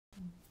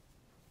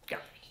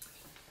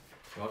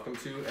Welcome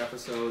to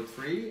episode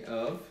 3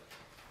 of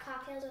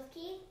Cocktails with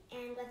Keith,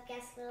 and with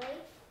guest Lily.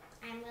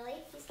 I'm Lily,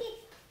 he's Keith.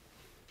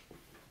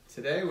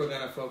 Today we're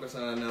going to focus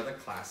on another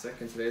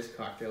classic, and today's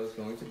cocktail is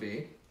going to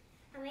be...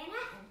 A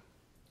Manhattan.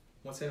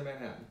 What's in a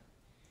Manhattan?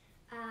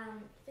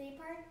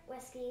 3-part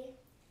whiskey,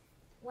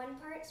 1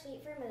 part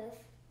sweet vermouth,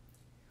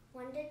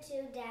 1 to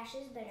 2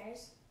 dashes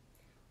bitters,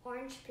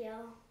 orange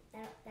peel,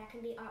 that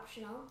can be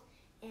optional,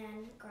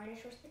 and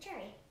garnish with the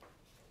cherry.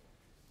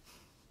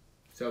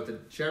 So the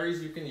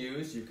cherries you can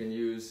use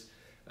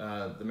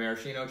the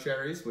maraschino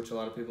cherries, which a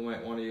lot of people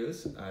might want to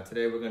use.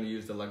 Today we're going to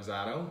use the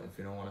Luxardo. If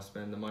you don't want to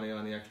spend the money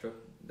on the extra,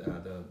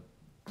 the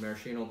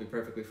maraschino will be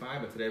perfectly fine,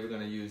 but today we're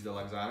going to use the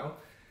Luxardo.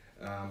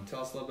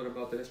 Tell us a little bit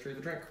about the history of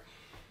the drink.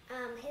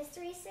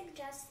 History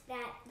suggests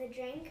that the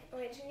drink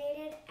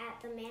originated at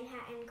the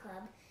Manhattan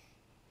Club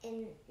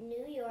in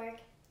New York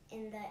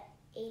in the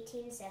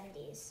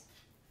 1870s.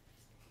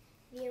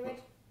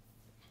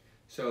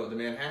 So the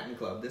Manhattan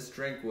Club, this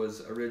drink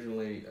was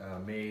originally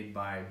made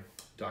by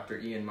Dr.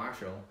 Ian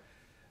Marshall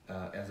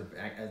as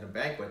a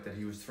banquet that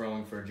he was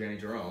throwing for Jenny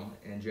Jerome,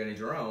 and Jenny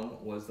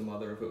Jerome was the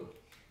mother of who?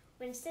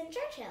 Winston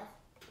Churchill.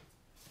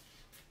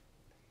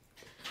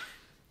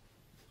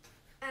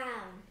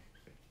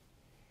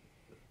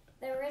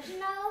 The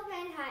original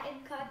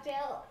Manhattan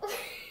cocktail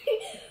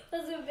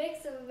was a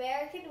mix of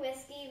American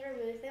whiskey,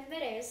 vermouth, and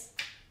bitters.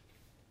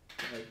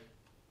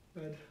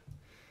 Good.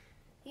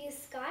 Use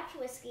Scotch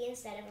whiskey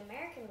instead of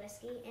American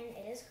whiskey, and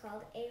it is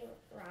called a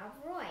Rob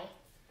Roy.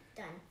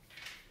 Done.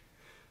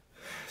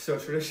 So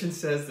tradition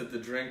says that the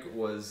drink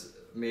was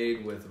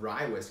made with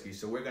rye whiskey,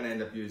 so we're going to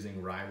end up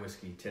using rye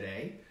whiskey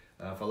today.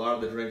 For a lot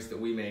of the drinks that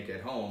we make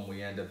at home,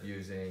 we end up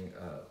using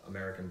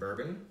American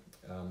bourbon,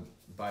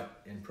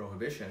 but in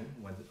Prohibition,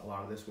 when a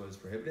lot of this was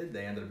prohibited,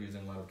 they ended up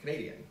using a lot of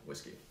Canadian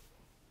whiskey.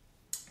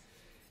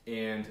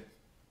 And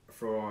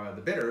for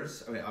the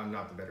bitters,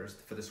 not the bitters,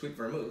 for the sweet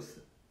vermouth,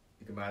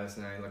 you can buy this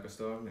in any liquor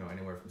store,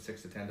 anywhere from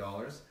 $6 to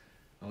 $10,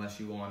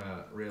 unless you want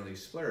to really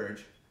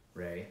splurge,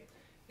 Ray,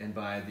 and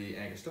buy the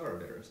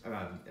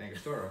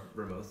Angostura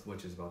vermouth,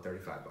 which is about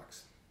 $35.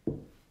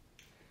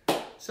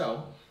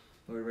 So,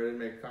 are we ready to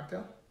make a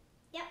cocktail?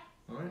 Yep.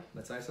 All right,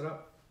 let's ice it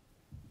up.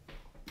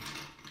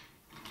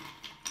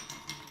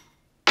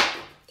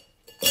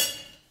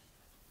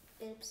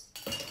 Oops.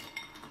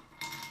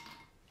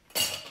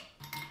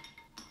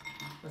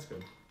 That's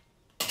good.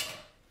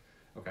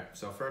 Okay,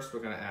 so first we're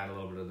going to add a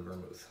little bit of the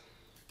vermouth.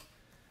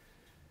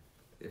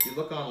 If you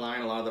look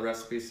online, a lot of the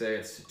recipes say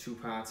it's 2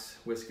 pots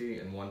whiskey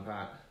and 1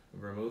 pot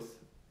vermouth.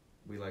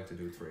 We like to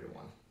do 3 to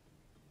 1.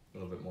 A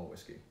little bit more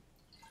whiskey.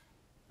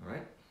 All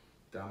right,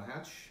 down the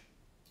hatch.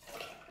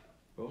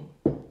 Boom.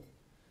 A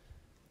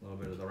little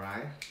bit of the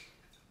rye.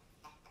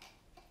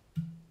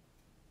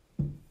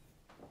 There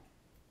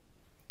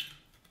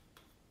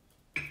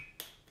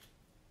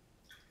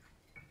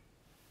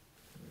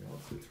we go,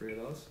 let's do 3 of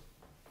those.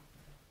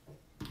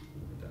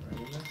 Put that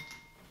right in there.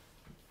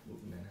 Move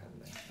the Manhattan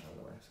thing out of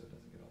the way so it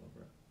doesn't get all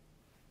over it.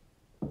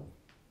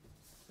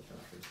 Put that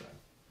off to the side.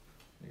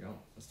 There you go.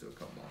 Let's do a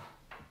couple more.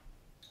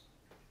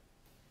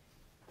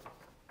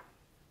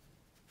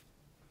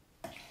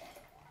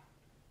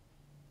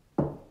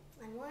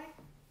 One more.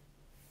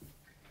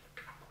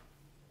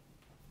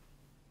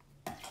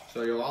 So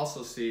you'll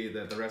also see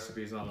that the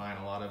recipes online,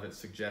 a lot of it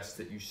suggests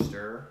that you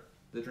stir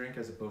the drink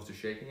as opposed to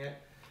shaking it.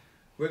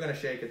 We're going to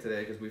shake it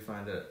today because we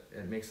find that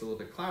it makes it a little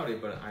bit cloudy,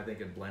 but I think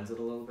it blends it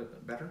a little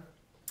bit better.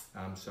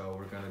 So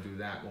we're going to do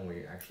that when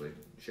we actually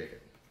shake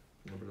it.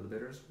 A little bit of the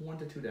bitters, 1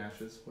 to 2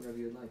 dashes, whatever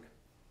you'd like.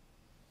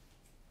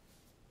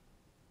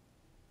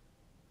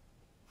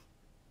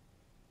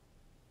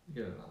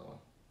 Get another one.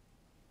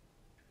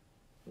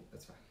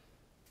 That's fine.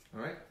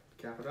 All right,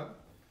 cap it up.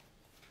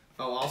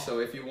 Oh, also,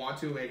 if you want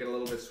to make it a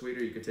little bit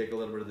sweeter, you could take a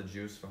little bit of the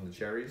juice from the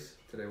cherries.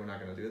 Today we're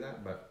not going to do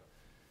that, but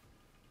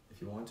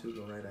if you want to,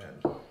 go right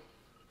ahead.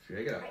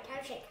 Shake it up. All right, time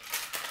to shake.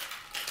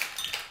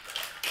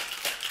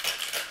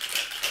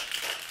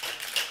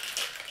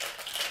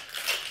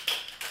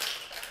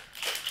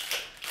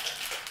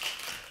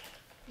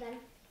 Done.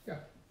 Yeah.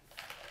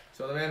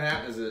 So the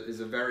Manhattan is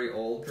a very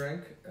old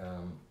drink.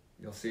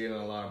 You'll see it in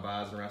a lot of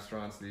bars and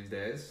restaurants these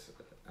days.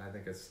 I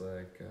think it's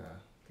like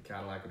the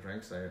Cadillac of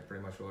drinks. I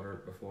pretty much order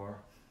it before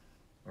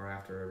or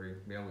after every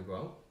meal we go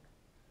out.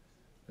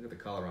 Look at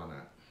the color on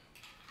that.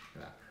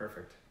 Look at that.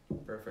 Perfect.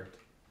 Perfect.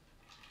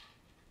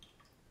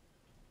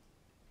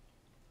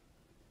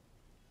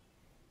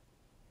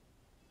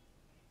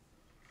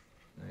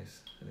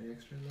 Nice. Any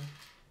extra in there?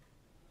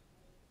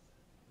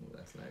 Oh,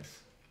 that's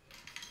nice.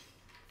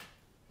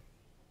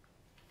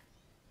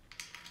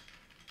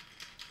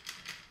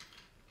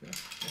 Yeah,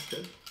 that's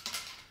good.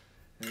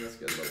 And let's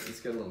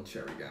get a little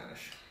cherry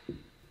garnish.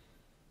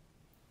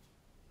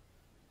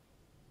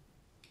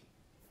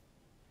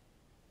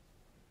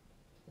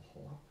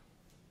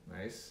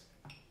 Nice.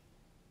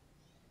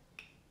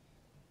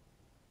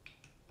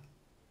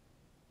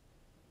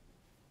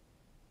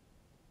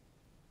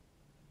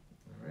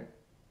 All right,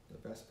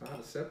 the best part,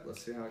 a sip.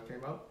 Let's see how it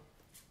came out.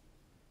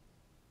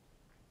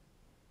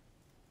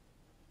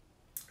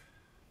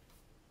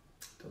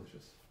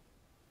 delicious.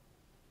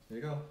 There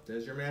you go.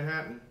 There's your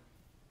Manhattan.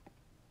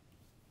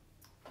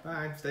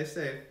 Bye. Stay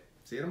safe.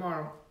 See you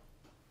tomorrow.